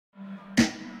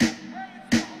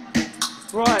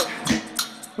Right,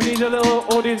 we need a little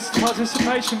audience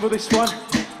participation for this one.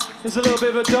 There's a little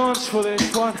bit of a dance for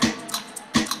this one.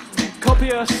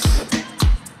 Copy us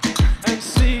and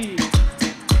see.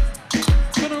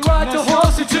 Gonna ride the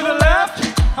horsey to the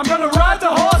left. I'm gonna ride the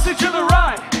horsey to the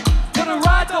right. Gonna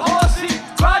ride the horsey,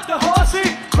 ride the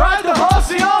horsey, ride the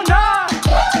horsey all night.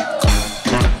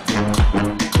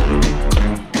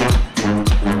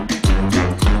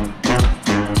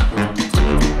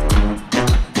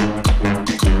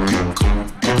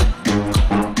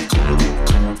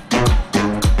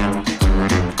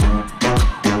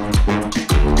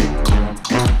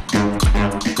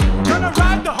 Gonna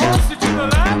ride the horsey to the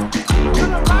left.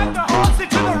 Gonna ride the horsey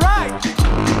to the right.